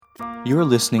You are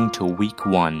listening to Week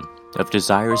 1 of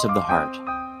Desires of the Heart,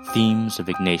 Themes of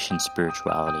Ignatian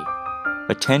Spirituality,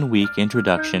 a 10-week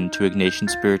introduction to Ignatian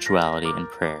spirituality and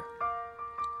prayer.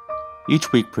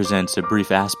 Each week presents a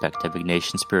brief aspect of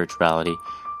Ignatian spirituality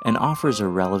and offers a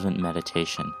relevant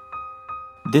meditation.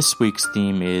 This week's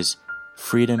theme is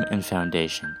Freedom and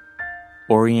Foundation,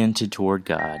 oriented toward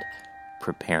God,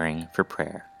 preparing for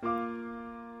prayer.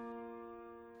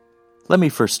 Let me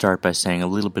first start by saying a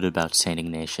little bit about St.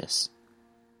 Ignatius.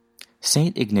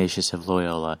 St. Ignatius of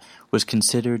Loyola was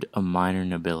considered a minor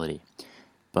nobility,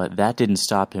 but that didn't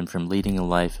stop him from leading a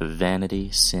life of vanity,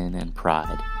 sin, and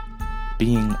pride,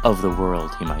 being of the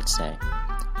world, he might say,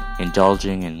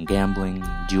 indulging in gambling,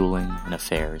 dueling, and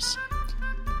affairs.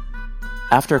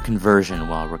 After a conversion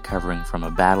while recovering from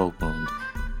a battle wound,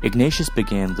 Ignatius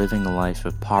began living a life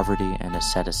of poverty and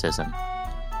asceticism.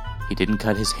 He didn't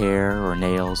cut his hair or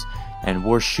nails and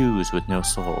wore shoes with no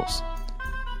soles.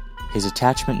 His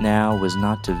attachment now was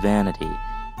not to vanity,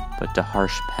 but to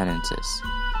harsh penances.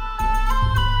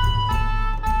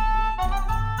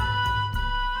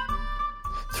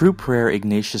 Through prayer,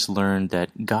 Ignatius learned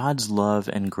that God's love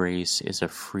and grace is a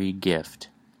free gift.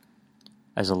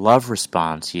 As a love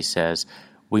response, he says,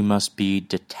 we must be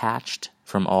detached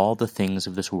from all the things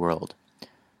of this world,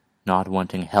 not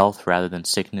wanting health rather than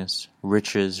sickness,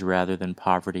 riches rather than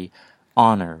poverty,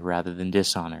 honor rather than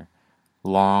dishonor,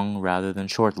 long rather than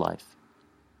short life.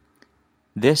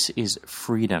 This is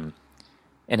freedom,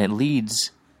 and it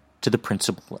leads to the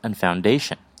principle and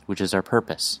foundation, which is our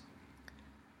purpose.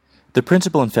 The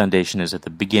principle and foundation is at the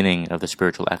beginning of the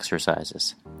spiritual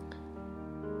exercises.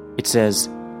 It says,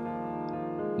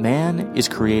 man is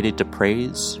created to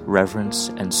praise, reverence,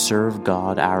 and serve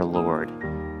God our Lord,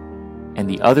 and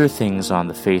the other things on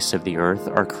the face of the earth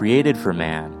are created for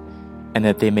man, and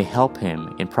that they may help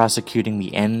him in prosecuting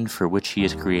the end for which he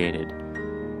is created.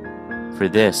 For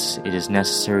this, it is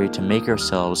necessary to make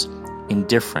ourselves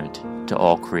indifferent to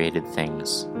all created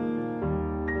things.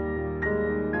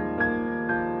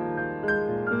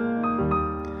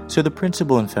 So the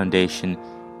principle and foundation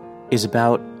is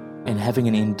about having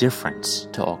an indifference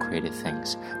to all created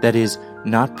things. That is,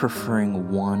 not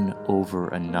preferring one over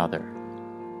another.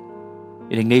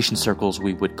 In Ignatian circles,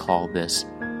 we would call this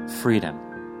freedom,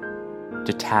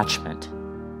 detachment,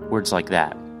 words like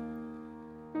that.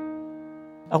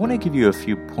 I want to give you a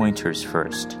few pointers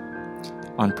first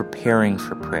on preparing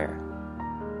for prayer.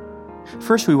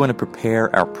 First, we want to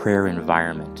prepare our prayer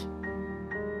environment.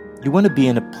 You want to be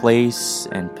in a place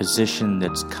and position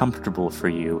that's comfortable for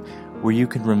you, where you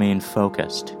can remain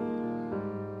focused.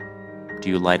 Do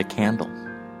you light a candle?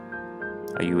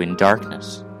 Are you in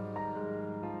darkness?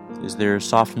 Is there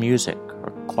soft music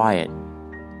or quiet?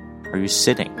 Are you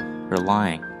sitting or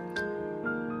lying?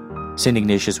 St.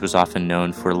 Ignatius was often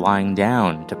known for lying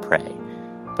down to pray,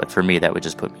 but for me that would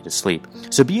just put me to sleep.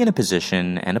 So be in a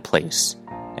position and a place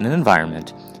and an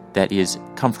environment that is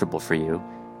comfortable for you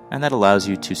and that allows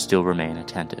you to still remain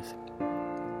attentive.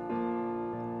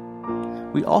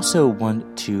 We also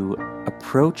want to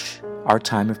approach our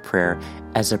time of prayer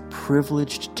as a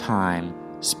privileged time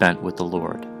spent with the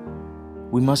Lord.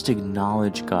 We must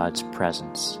acknowledge God's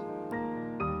presence,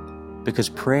 because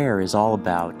prayer is all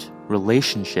about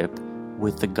relationship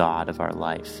with the God of our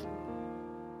life.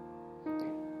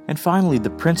 And finally, the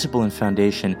principle and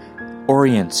foundation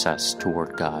orients us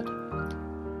toward God.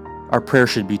 Our prayer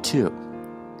should be too.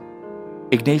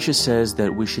 Ignatius says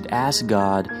that we should ask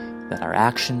God that our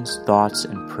actions, thoughts,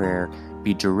 and prayer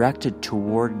be directed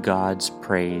toward God's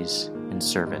praise and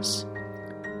service.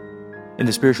 In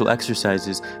the spiritual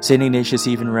exercises, St. Ignatius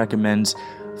even recommends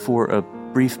for a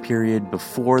brief period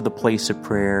before the place of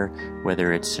prayer,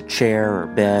 whether it's a chair or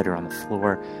bed or on the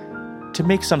floor, to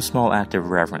make some small act of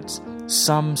reverence,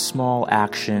 some small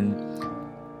action,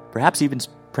 perhaps even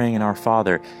praying in Our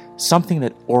Father, something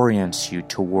that orients you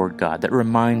toward God, that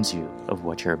reminds you of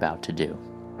what you're about to do.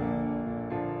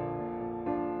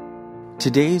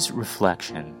 Today's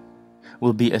reflection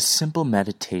will be a simple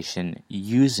meditation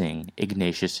using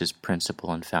Ignatius's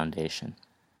principle and foundation.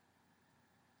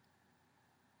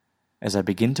 As I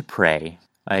begin to pray,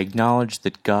 I acknowledge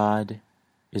that God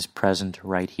is present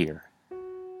right here.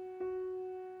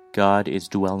 God is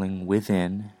dwelling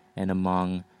within and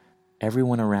among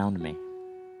everyone around me.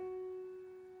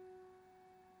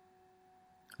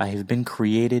 I have been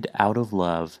created out of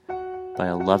love by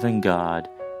a loving God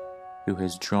who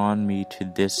has drawn me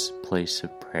to this place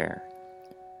of prayer.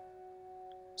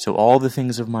 So all the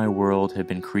things of my world have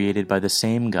been created by the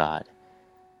same God.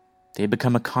 They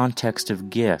become a context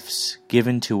of gifts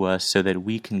given to us so that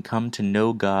we can come to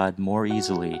know God more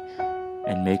easily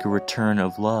and make a return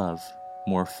of love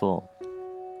more full.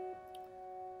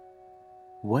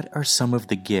 What are some of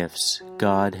the gifts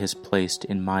God has placed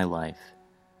in my life?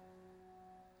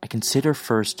 I consider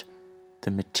first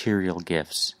the material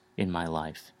gifts in my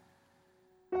life.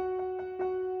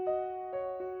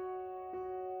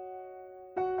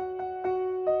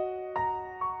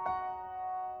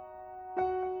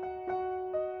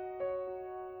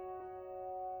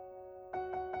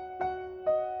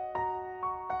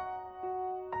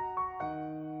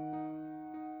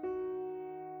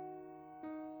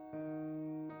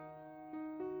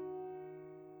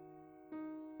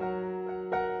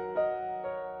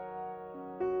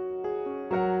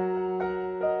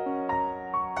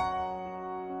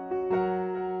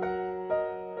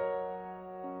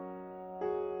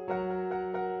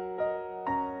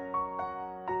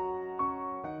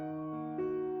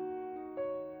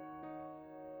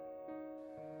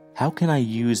 How can I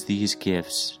use these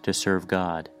gifts to serve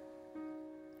God?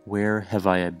 Where have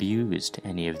I abused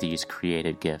any of these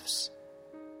created gifts?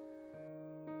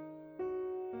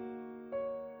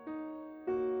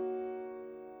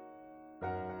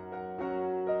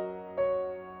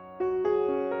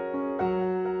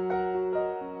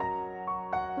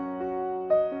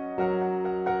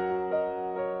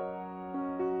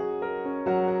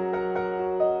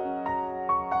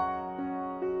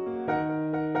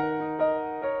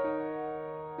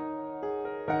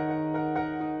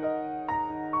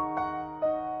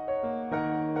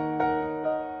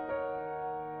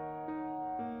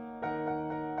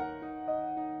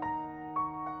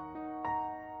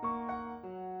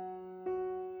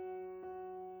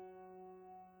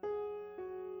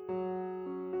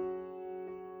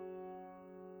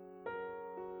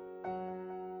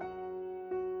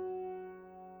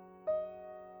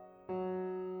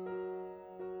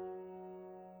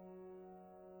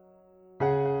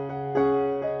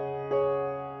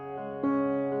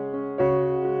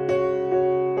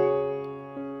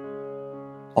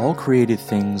 All created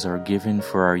things are given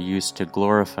for our use to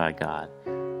glorify God,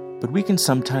 but we can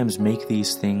sometimes make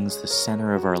these things the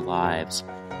center of our lives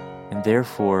and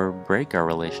therefore break our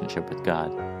relationship with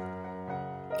God.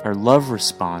 Our love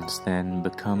response then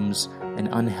becomes an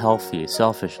unhealthy,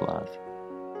 selfish love.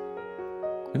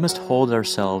 We must hold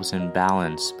ourselves in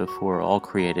balance before all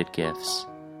created gifts.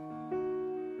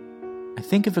 I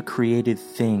think of a created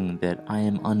thing that I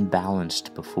am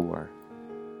unbalanced before.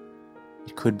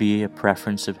 It could be a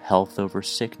preference of health over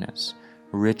sickness,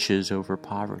 riches over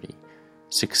poverty,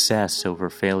 success over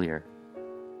failure.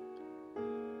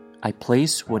 I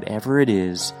place whatever it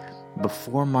is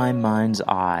before my mind's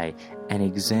eye and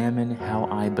examine how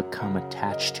I become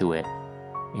attached to it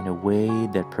in a way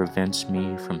that prevents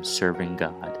me from serving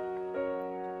God.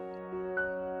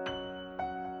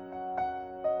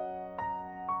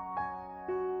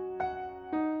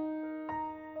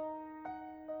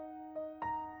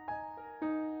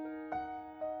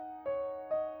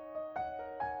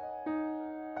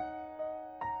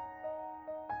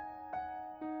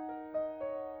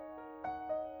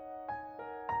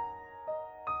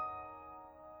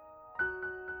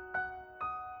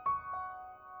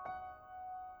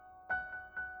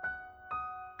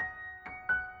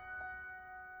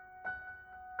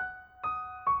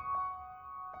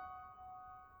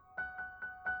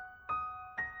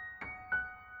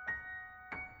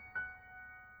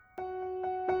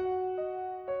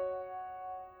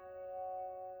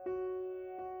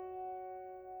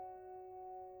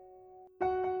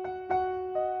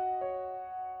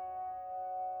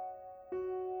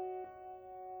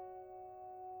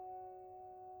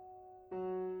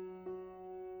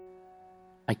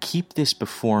 I keep this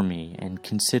before me and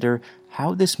consider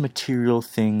how this material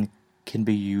thing can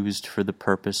be used for the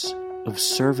purpose of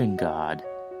serving God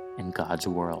and God's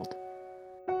world.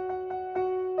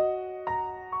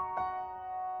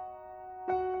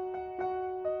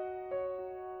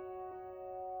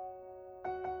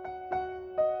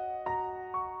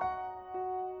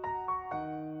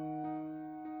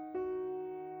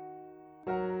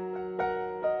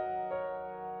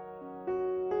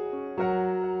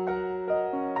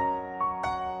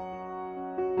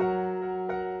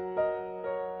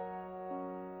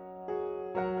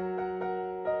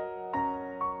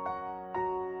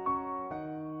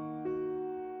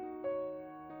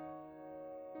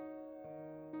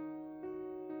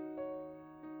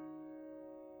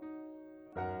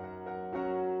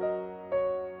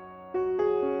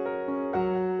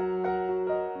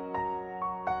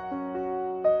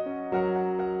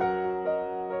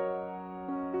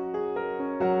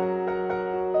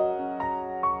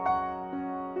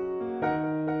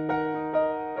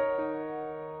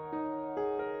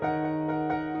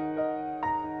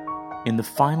 In the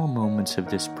final moments of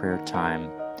this prayer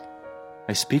time,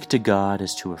 I speak to God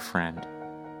as to a friend.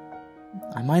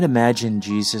 I might imagine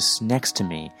Jesus next to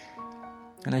me,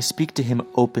 and I speak to him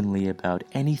openly about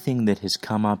anything that has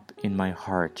come up in my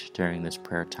heart during this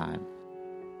prayer time.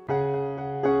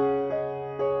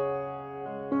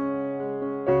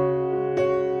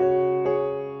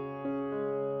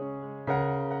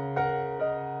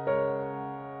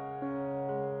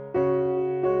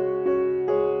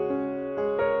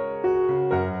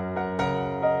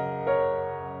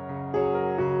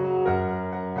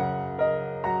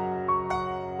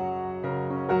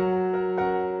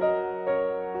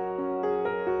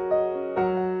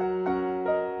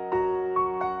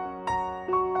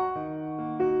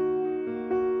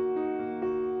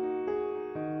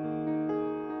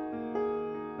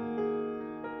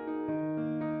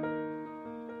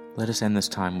 Let us end this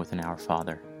time with an Our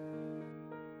Father.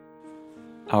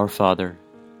 Our Father,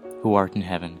 who art in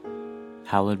heaven,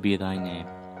 hallowed be thy name.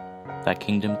 Thy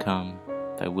kingdom come,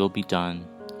 thy will be done,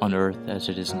 on earth as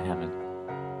it is in heaven.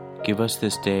 Give us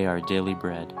this day our daily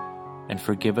bread, and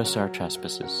forgive us our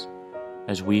trespasses,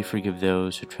 as we forgive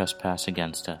those who trespass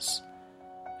against us.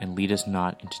 And lead us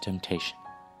not into temptation,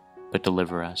 but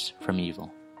deliver us from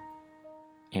evil.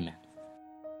 Amen.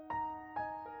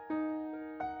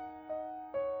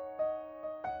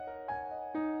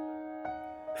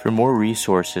 For more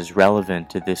resources relevant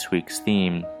to this week's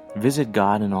theme, visit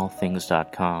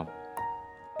godinallthings.com.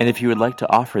 And if you would like to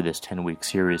offer this 10-week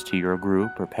series to your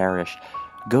group or parish,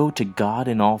 go to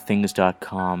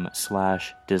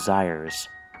godinallthings.com/desires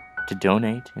to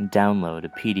donate and download a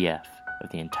PDF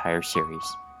of the entire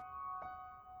series.